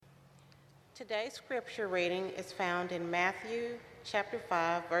Today's scripture reading is found in Matthew chapter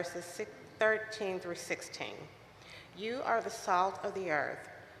 5, verses 13 through 16. You are the salt of the earth,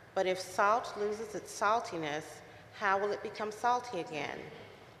 but if salt loses its saltiness, how will it become salty again?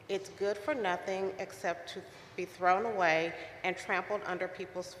 It's good for nothing except to be thrown away and trampled under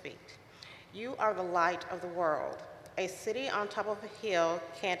people's feet. You are the light of the world. A city on top of a hill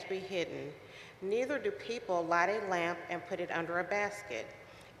can't be hidden. Neither do people light a lamp and put it under a basket.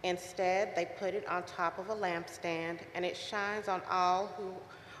 Instead, they put it on top of a lampstand, and it shines on all who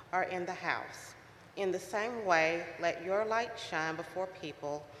are in the house. In the same way, let your light shine before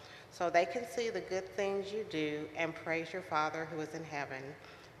people, so they can see the good things you do and praise your Father who is in heaven.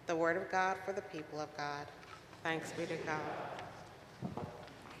 The word of God for the people of God. Thanks be to God.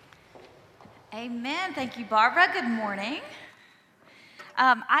 Amen. Thank you, Barbara. Good morning.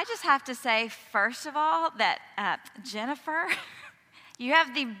 I just have to say, first of all, that Jennifer, you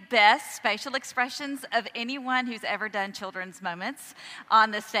have the best facial expressions of anyone who's ever done children's moments on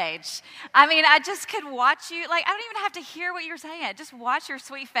the stage. I mean, I just could watch you. I don't even have to hear what you're saying. Just watch your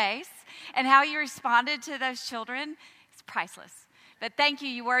sweet face and how you responded to those children. It's priceless. But thank you.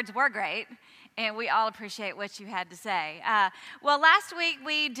 Your words were great. And we all appreciate what you had to say. Well, last week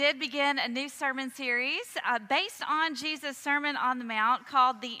we did begin a new sermon series based on Jesus' Sermon on the Mount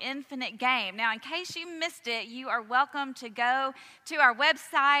called The Infinite Game. Now, in case you missed it, you are welcome to go to our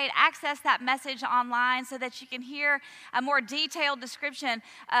website, access that message online so that you can hear a more detailed description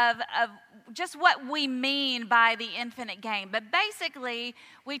of just what we mean by the infinite game. But basically,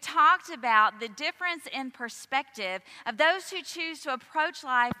 we talked about the difference in perspective of those who choose to approach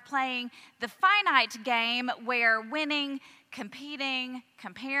life playing the finite game where winning, competing,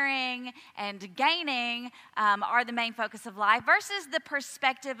 comparing, and gaining are the main focus of life versus the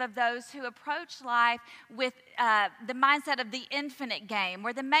perspective of those who approach life with the mindset of the infinite game,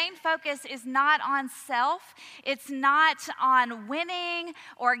 where the main focus is not on self, it's not on winning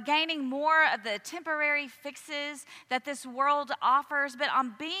or gaining more of the temporary fixes that this world offers, but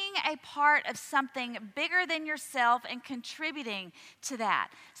on being a part of something bigger than yourself and contributing to that.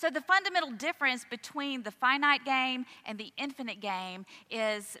 So the fundamental difference between the finite game and the infinite game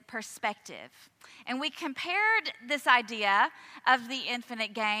is perspective. And we compared this idea of the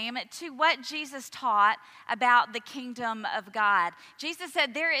infinite game to what Jesus taught about the kingdom of God. Jesus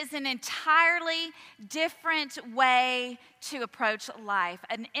said there is an entirely different way to approach life,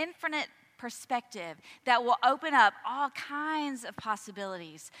 an infinite perspective that will open up all kinds of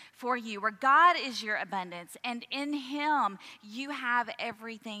possibilities for you, where God is your abundance, and in Him you have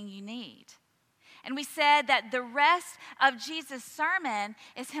everything you need. And we said that the rest of Jesus' sermon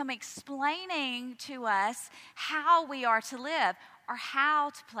is Him explaining to us how we are to live or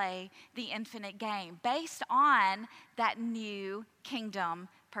how to play the infinite game based on that new kingdom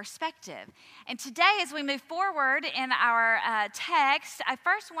perspective. And today, as we move forward in our text, I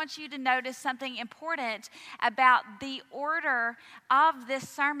first want you to notice something important about the order of this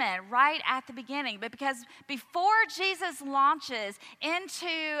sermon right at the beginning. But because before Jesus launches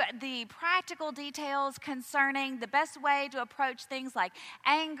into the practical details concerning the best way to approach things like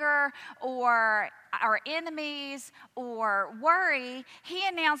anger or our enemies or worry, He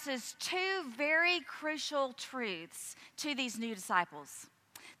announces two very crucial truths to these new disciples.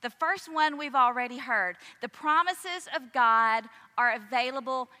 The first one we've already heard. The promises of God are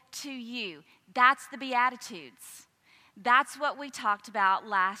available to you. That's the Beatitudes. That's what we talked about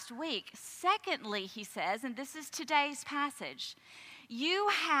last week. Secondly, he says, and this is today's passage, you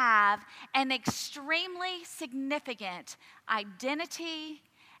have an extremely significant identity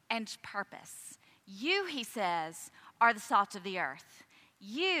and purpose. You, he says, are the salt of the earth.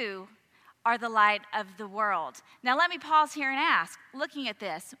 You are the light of the world. Now let me pause here and ask, looking at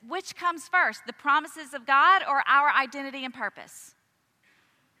this, which comes first, the promises of God or our identity and purpose?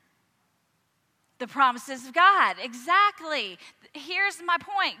 The promises of God, exactly. Here's my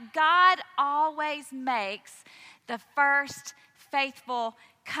point. God always makes the first faithful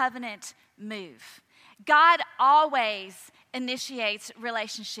covenant move. God always initiates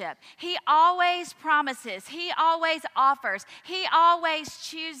relationship. He always promises. He always offers. He always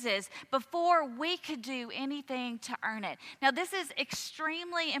chooses before we could do anything to earn it. Now, this is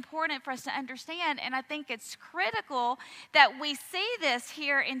extremely important for us to understand, and I think it's critical that we see this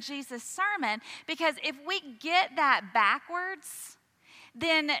here in Jesus' sermon, because if we get that backwards,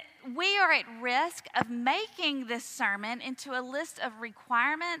 then we are at risk of making this sermon into a list of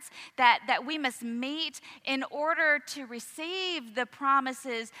requirements that we must meet in order to receive the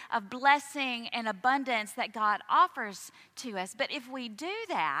promises of blessing and abundance that God offers to us. But if we do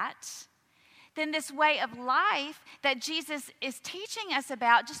that, then this way of life that Jesus is teaching us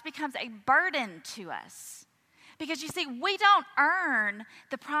about just becomes a burden to us. Because you see, we don't earn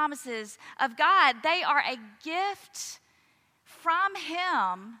the promises of God. They are a gift from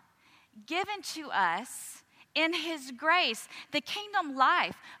Him given to us in His grace. The kingdom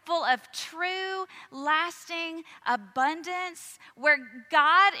life full of true, lasting abundance, where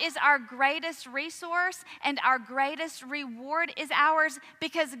God is our greatest resource and our greatest reward is ours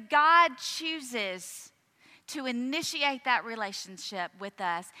because God chooses to initiate that relationship with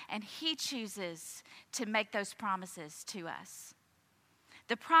us, and He chooses to make those promises to us.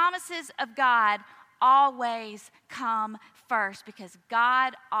 The promises of God always come first because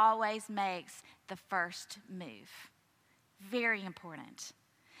God always makes the first move. Very important.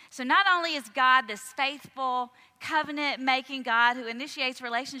 So not only is God this faithful, covenant-making God who initiates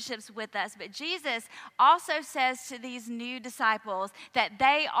relationships with us, but Jesus also says to these new disciples that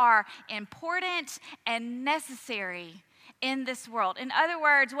they are important and necessary in this world. In other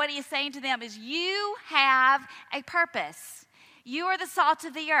words, what He is saying to them is, you have a purpose. You are the salt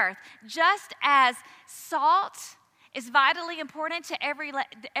of the earth. Just as salt is vitally important to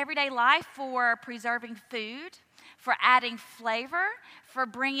everyday life for preserving food, for adding flavor, for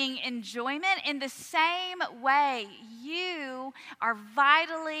bringing enjoyment, in the same way, you are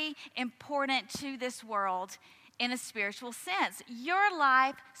vitally important to this world in a spiritual sense. Your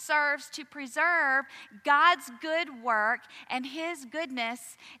life serves to preserve God's good work and His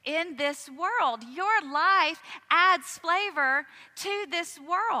goodness in this world. Your life adds flavor to this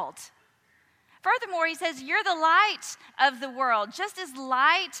world. Furthermore, He says, you're the light of the world. Just as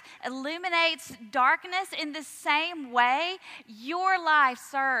light illuminates darkness, in the same way, your life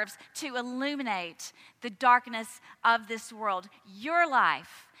serves to illuminate the darkness of this world. Your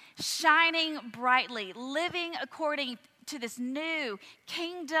life, shining brightly, living according to this new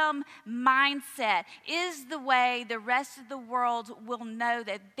kingdom mindset, is the way the rest of the world will know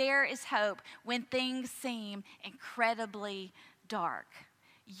that there is hope when things seem incredibly dark.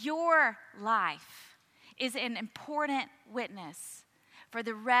 Your life is an important witness for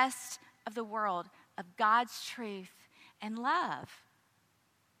the rest of the world of God's truth and love.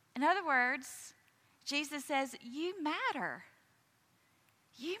 In other words, Jesus says, you matter.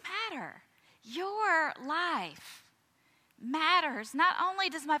 You matter. Your life matters. Not only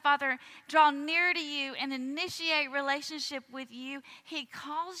does my Father draw near to you and initiate relationship with you, He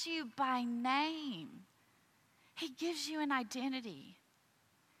calls you by name. He gives you an identity.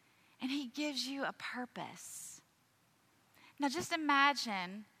 And He gives you a purpose. Now just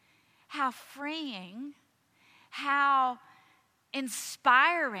imagine how freeing, how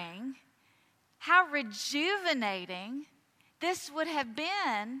inspiring, how rejuvenating this would have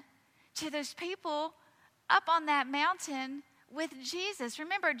been to those people up on that mountain with Jesus.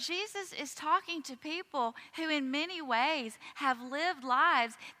 Remember, Jesus is talking to people who in many ways have lived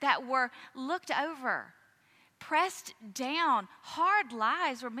lives that were looked over, pressed down, hard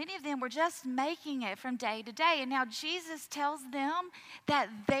lives where many of them were just making it from day to day. And now Jesus tells them that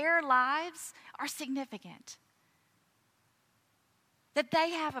their lives are significant, that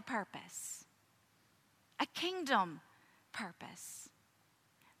they have a purpose, a kingdom purpose.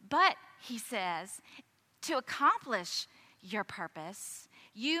 But, He says, to accomplish your purpose,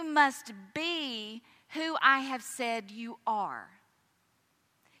 you must be who I have said you are.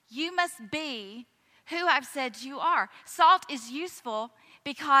 You must be who I've said you are. Salt is useful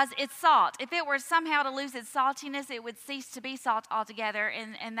because it's salt. If it were somehow to lose its saltiness, it would cease to be salt altogether,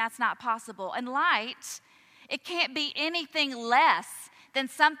 and that's not possible. And light, it can't be anything less than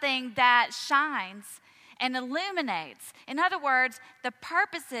something that shines and illuminates. In other words, the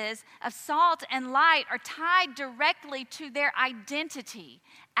purposes of salt and light are tied directly to their identity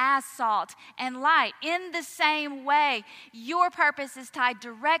as salt and light. In the same way, your purpose is tied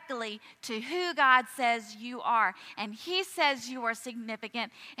directly to who God says you are. And He says you are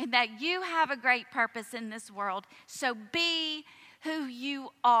significant and that you have a great purpose in this world. So be who you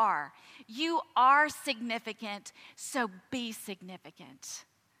are. You are significant, so be significant.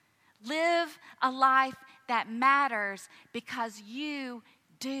 Live a life that matters because you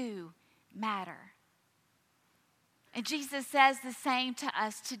do matter. And Jesus says the same to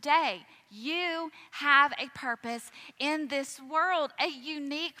us today. You have a purpose in this world, a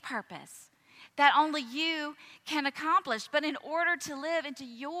unique purpose that only you can accomplish. But in order to live into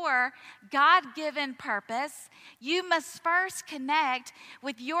your God-given purpose, you must first connect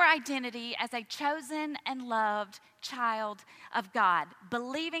with your identity as a chosen and loved child of God,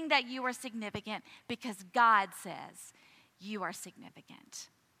 believing that you are significant because God says you are significant.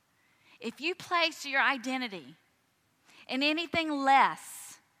 If you place your identity in anything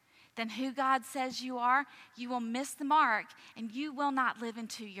less than who God says you are, you will miss the mark and you will not live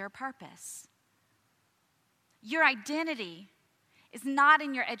into your purpose. Your identity is not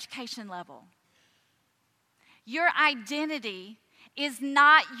in your education level. Your identity is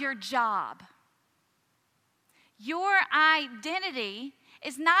not your job. Your identity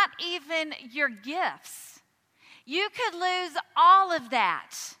is not even your gifts. You could lose all of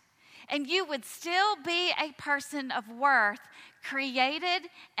that, and you would still be a person of worth, created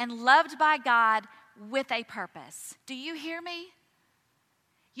and loved by God with a purpose. Do you hear me?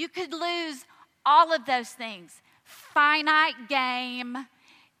 You could lose all of those things. Finite game,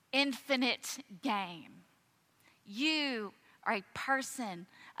 infinite game. You are a person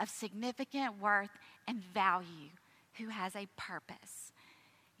of significant worth and value who has a purpose.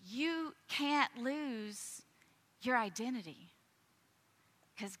 You can't lose your identity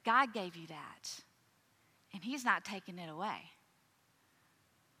because God gave you that, and He's not taking it away.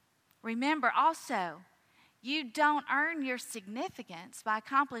 Remember also, you don't earn your significance by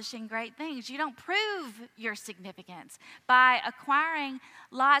accomplishing great things. You don't prove your significance by acquiring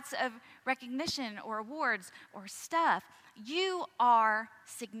lots of recognition or awards or stuff. You are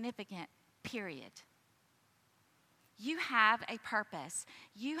significant, period. You have a purpose.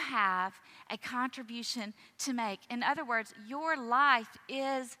 You have a contribution to make. In other words, your life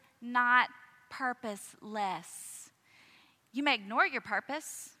is not purposeless. You may ignore your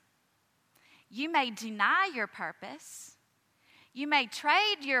purpose. You may deny your purpose. You may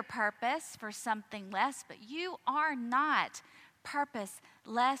trade your purpose for something less, but you are not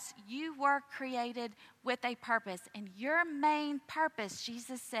purposeless. You were created with a purpose. And your main purpose,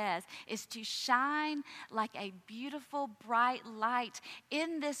 Jesus says, is to shine like a beautiful, bright light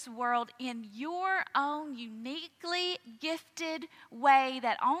in this world in your own uniquely gifted way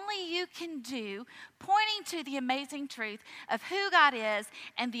that only you can do, pointing to the amazing truth of who God is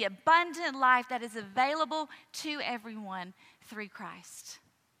and the abundant life that is available to everyone through Christ.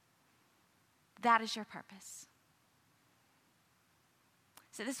 That is your purpose.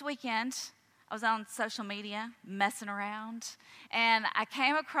 So this weekend, I was on social media messing around, and I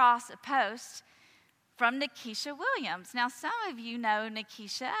came across a post from Nikisha Williams. Now, some of you know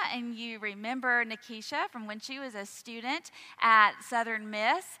Nikisha, and you remember Nikisha from when she was a student at Southern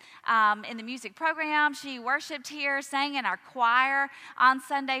Miss in the music program. She worshiped here, sang in our choir on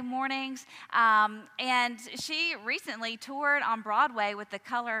Sunday mornings, and she recently toured on Broadway with The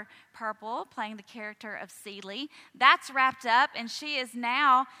Color Purple, playing the character of Celie. That's wrapped up, and she is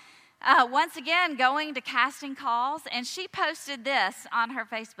now once again going to casting calls, and she posted this on her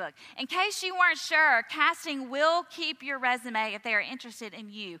Facebook. In case you weren't sure, casting will keep your resume if they are interested in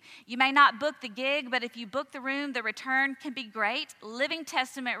you. You may not book the gig, but if you book the room, the return can be great. Living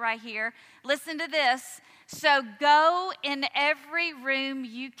testament right here. Listen to this. So go in every room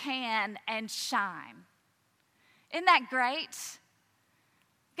you can and shine. Isn't that great?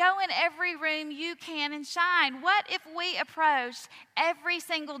 Go in every room you can and shine. What if we approached every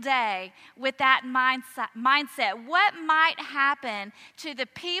single day with that mindset? What might happen to the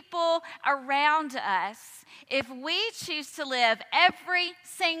people around us if we choose to live every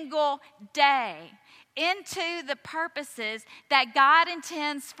single day into the purposes that God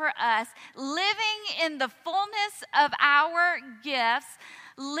intends for us, living in the fullness of our gifts,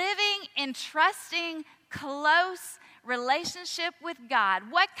 living in trusting, close relationship with God?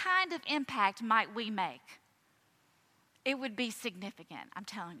 What kind of impact might we make? It would be significant, I'm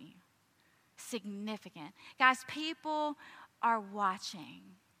telling you. Significant. Guys, people are watching.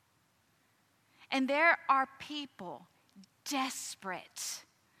 And there are people desperate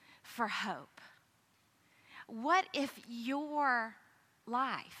for hope. What if your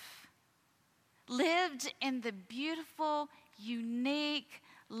life lived in the beautiful, unique,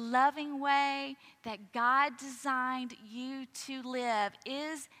 loving way that God designed you to live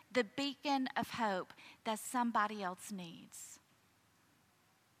is the beacon of hope that somebody else needs?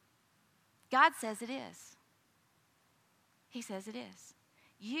 God says it is. He says it is.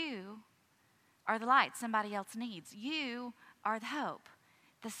 You are the light somebody else needs. You are the hope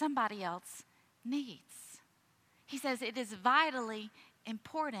that somebody else needs. He says it is vitally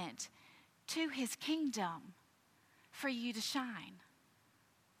important to His kingdom for you to shine.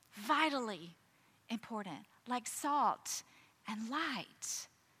 Vitally important, like salt and light.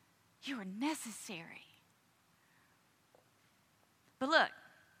 You are necessary. But look,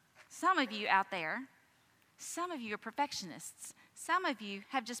 some of you out there, some of you are perfectionists. Some of you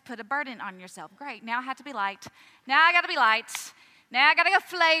have just put a burden on yourself. Great, now I have to be light. Now I got to be light. Now I got to go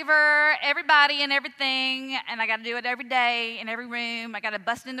flavor everybody and everything, and I got to do it every day in every room. I got to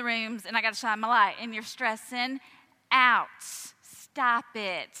bust in the rooms, and I got to shine my light. And you're stressing out. stop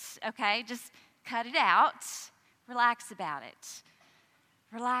it, okay? Just cut it out. Relax about it.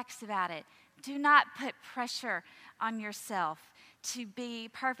 Relax about it. Do not put pressure on yourself to be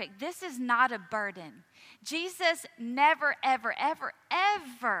perfect. This is not a burden. Jesus never, ever, ever,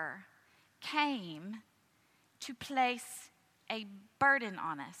 ever came to place a burden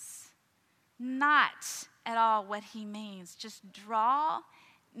on us. Not at all what he means. Just draw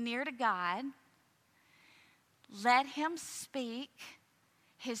near to God. Let him speak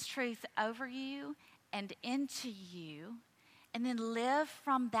his truth over you and into you, and then live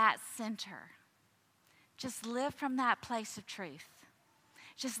from that center. Just live from that place of truth.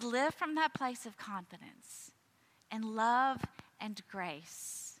 Just live from that place of confidence and love and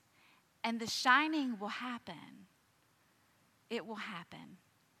grace. And the shining will happen. It will happen.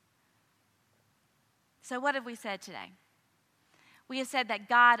 So what have we said today? We have said that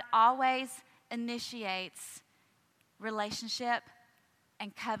God always initiates relationship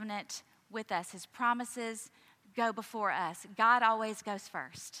and covenant with us. His promises go before us. God always goes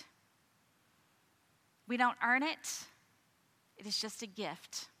first. We don't earn it. It is just a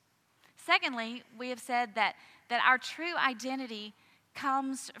gift. Secondly, we have said that our true identity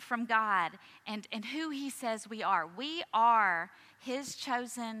comes from God and who he says we are. We are his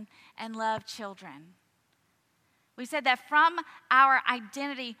chosen and loved children. We said that from our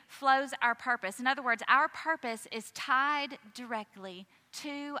identity flows our purpose. In other words, our purpose is tied directly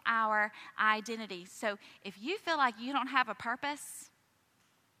to our identity. So if you feel like you don't have a purpose,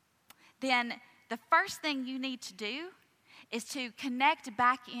 then the first thing you need to do is to connect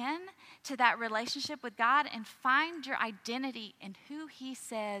back in to that relationship with God and find your identity in who he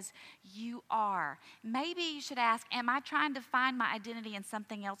says you are. Maybe you should ask, am I trying to find my identity in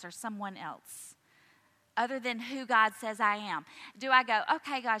something else or someone else other than who God says I am? Do I go,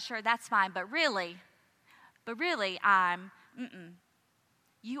 okay, God, sure, that's fine, but really,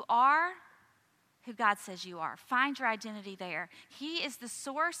 you are who God says you are. Find your identity there. He is the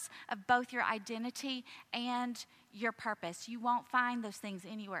source of both your identity and your purpose. You won't find those things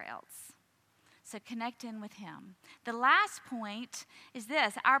anywhere else. So connect in with him. The last point is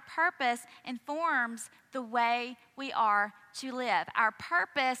this: our purpose informs the way we are to live. Our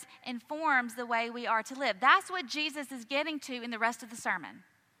purpose informs the way we are to live. That's what Jesus is getting to in the rest of the sermon.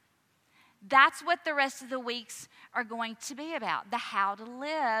 That's what the rest of the weeks are going to be about, the how to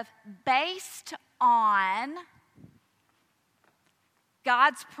live based on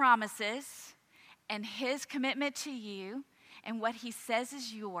God's promises and his commitment to you and what he says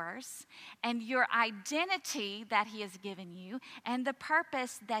is yours and your identity that he has given you and the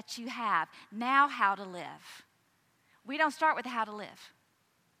purpose that you have. Now, how to live. We don't start with how to live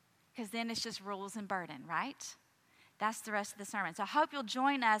because then it's just rules and burden, right? That's the rest of the sermon. So I hope you'll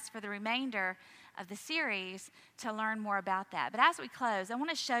join us for the remainder of the series to learn more about that. But as we close, I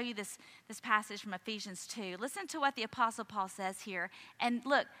want to show you this passage from Ephesians 2. Listen to what the Apostle Paul says here. And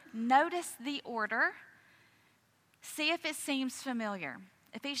look, notice the order. See if it seems familiar.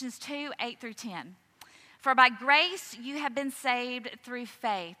 Ephesians 2, 8 through 10. For by grace you have been saved through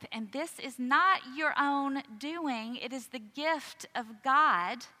faith. And this is not your own doing. It is the gift of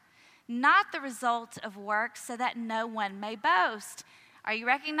God, not the result of works, so that no one may boast. Are you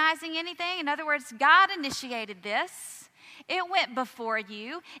recognizing anything? In other words, God initiated this. It went before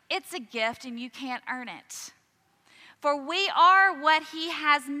you. It's a gift and you can't earn it. For we are what he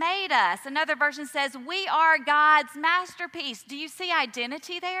has made us. Another version says we are God's masterpiece. Do you see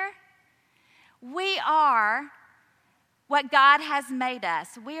identity there? We are what God has made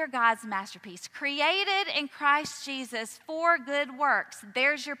us. We are God's masterpiece, created in Christ Jesus for good works.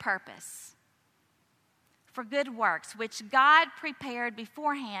 There's your purpose. For good works, which God prepared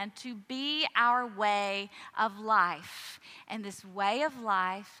beforehand to be our way of life. And this way of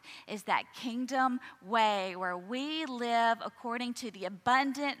life is that kingdom way where we live according to the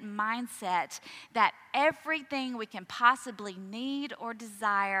abundant mindset that everything we can possibly need or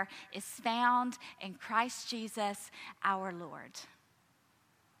desire is found in Christ Jesus, our Lord.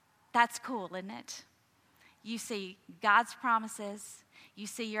 That's cool, isn't it? You see God's promises, you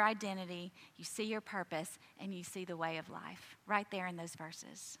see your identity, you see your purpose, and you see the way of life right there in those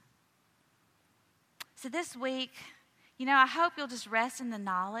verses. So this week, I hope you'll just rest in the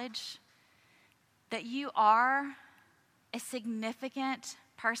knowledge that you are a significant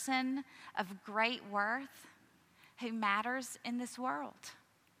person of great worth who matters in this world.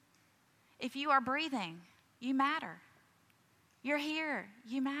 If you are breathing, you matter. You're here,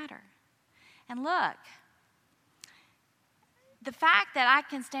 you matter. And look, the fact that I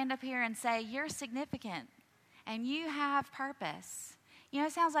can stand up here and say you're significant and you have purpose,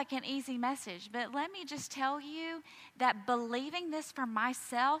 It sounds like an easy message, but let me just tell you that believing this for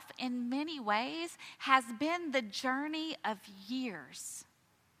myself in many ways has been the journey of years.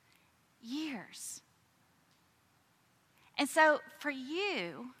 Years. And so for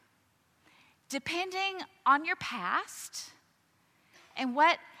you, depending on your past and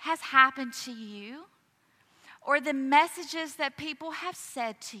what has happened to you, or the messages that people have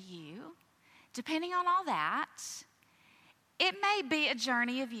said to you, depending on all that, it may be a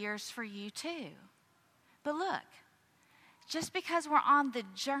journey of years for you too. But look, just because we're on the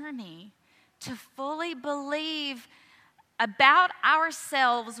journey to fully believe about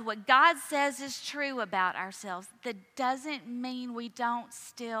ourselves what God says is true about ourselves, that doesn't mean we don't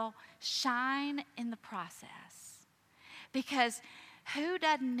still shine in the process. Because who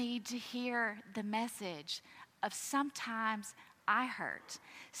doesn't need to hear the message of sometimes I hurt,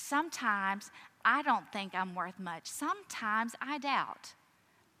 sometimes I don't think I'm worth much, sometimes I doubt,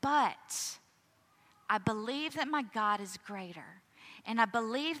 but I believe that my God is greater, and I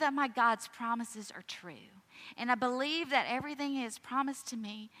believe that my God's promises are true, and I believe that everything He has promised to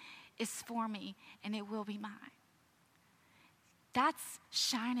me is for me, and it will be mine. That's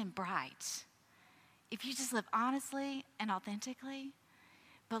shining bright if you just live honestly and authentically.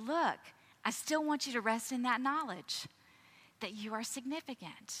 But look, I still want you to rest in that knowledge that you are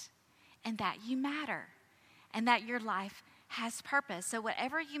significant and that you matter and that your life has purpose. So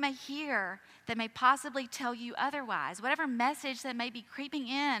whatever you may hear that may possibly tell you otherwise, whatever message that may be creeping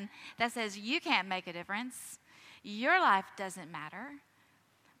in that says you can't make a difference, your life doesn't matter,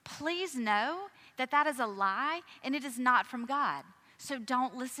 please know that that is a lie and it is not from God. So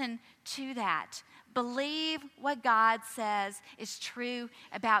don't listen to that. Believe what God says is true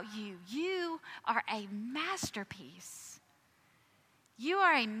about you. You are a masterpiece. You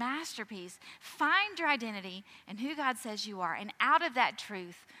are a masterpiece. Find your identity and who God says you are, and out of that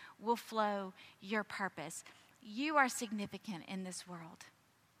truth will flow your purpose. You are significant in this world,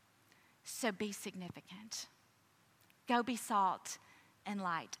 so be significant. Go be salt and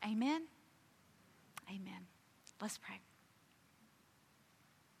light. Amen? Amen. Let's pray.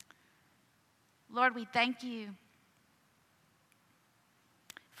 Lord, we thank you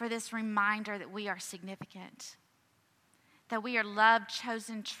for this reminder that we are significant, that we are loved,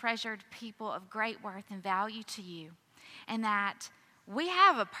 chosen, treasured people of great worth and value to you, and that we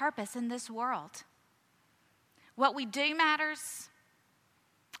have a purpose in this world. What we do matters.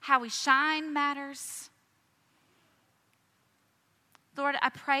 How we shine matters. Lord, I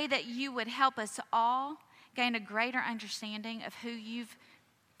pray that you would help us all gain a greater understanding of who you've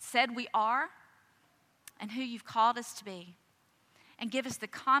said we are and who you've called us to be, and give us the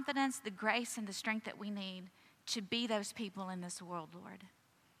confidence, the grace, and the strength that we need to be those people in this world, Lord.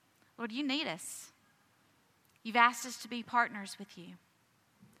 Lord, you need us. You've asked us to be partners with you,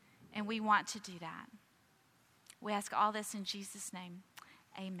 and we want to do that. We ask all this in Jesus' name.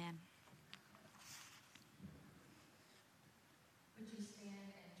 Amen.